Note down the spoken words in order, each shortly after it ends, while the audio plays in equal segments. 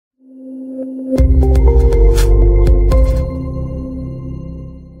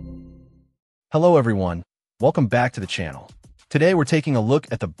Hello everyone, welcome back to the channel. Today we're taking a look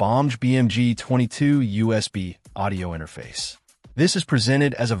at the BOMGE BMG22 USB audio interface. This is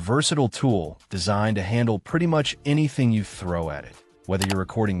presented as a versatile tool designed to handle pretty much anything you throw at it, whether you're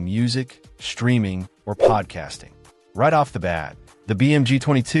recording music, streaming, or podcasting. Right off the bat, the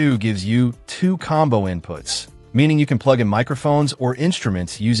BMG22 gives you two combo inputs, meaning you can plug in microphones or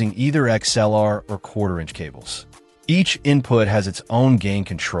instruments using either XLR or quarter-inch cables. Each input has its own gain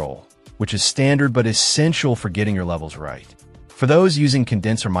control, which is standard but essential for getting your levels right. For those using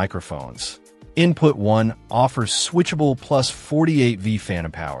condenser microphones, Input 1 offers switchable plus 48V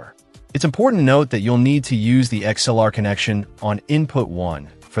phantom power. It's important to note that you'll need to use the XLR connection on Input 1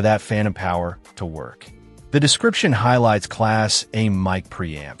 for that phantom power to work. The description highlights Class A mic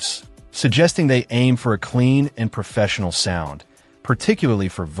preamps, suggesting they aim for a clean and professional sound, particularly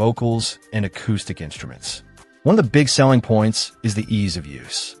for vocals and acoustic instruments. One of the big selling points is the ease of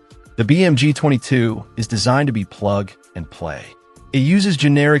use. The BMG22 is designed to be plug and play. It uses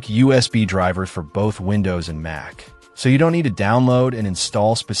generic USB drivers for both Windows and Mac, so you don't need to download and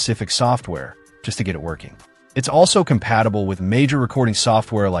install specific software just to get it working. It's also compatible with major recording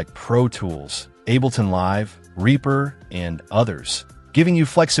software like Pro Tools, Ableton Live, Reaper, and others, giving you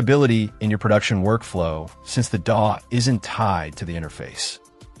flexibility in your production workflow since the DAW isn't tied to the interface.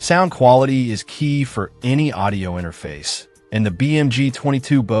 Sound quality is key for any audio interface, and the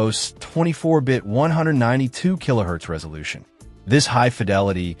BMG22 boasts 24-bit 192 kHz resolution. This high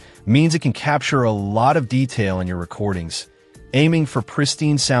fidelity means it can capture a lot of detail in your recordings, aiming for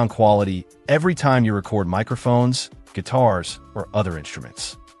pristine sound quality every time you record microphones, guitars, or other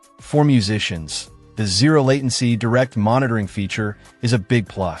instruments. For musicians, the zero latency direct monitoring feature is a big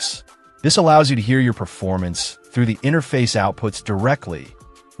plus. This allows you to hear your performance through the interface outputs directly,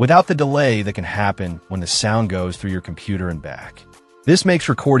 without the delay that can happen when the sound goes through your computer and back. This makes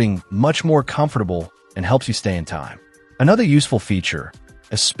recording much more comfortable and helps you stay in time. Another useful feature,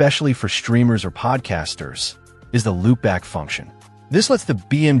 especially for streamers or podcasters, is the loopback function. This lets the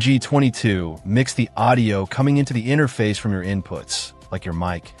BMG22 mix the audio coming into the interface from your inputs, like your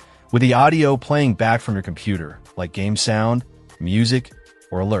mic, with the audio playing back from your computer, like game sound, music,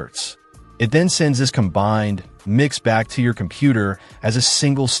 or alerts. It then sends this combined mix back to your computer as a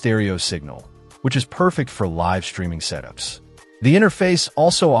single stereo signal, which is perfect for live streaming setups. The interface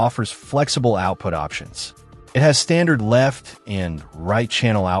also offers flexible output options. It has standard left and right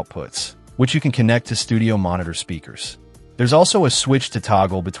channel outputs, which you can connect to studio monitor speakers. There's also a switch to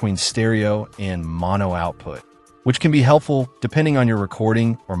toggle between stereo and mono output, which can be helpful depending on your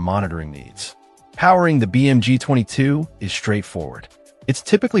recording or monitoring needs. Powering the BMG22 is straightforward. It's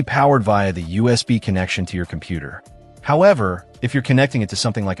typically powered via the USB connection to your computer. However, if you're connecting it to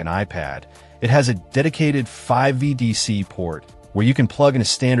something like an iPad, it has a dedicated 5V-DC port where you can plug in a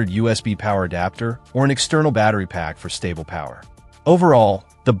standard USB power adapter or an external battery pack for stable power. Overall,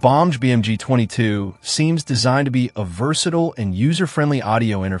 the BOMGE BMG22 seems designed to be a versatile and user-friendly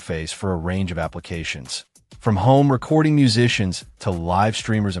audio interface for a range of applications, from home recording musicians to live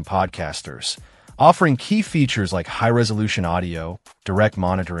streamers and podcasters, offering key features like high-resolution audio, direct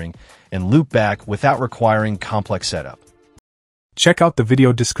monitoring, and loopback without requiring complex setup. Check out the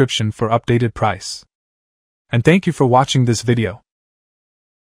video description for updated price. And thank you for watching this video.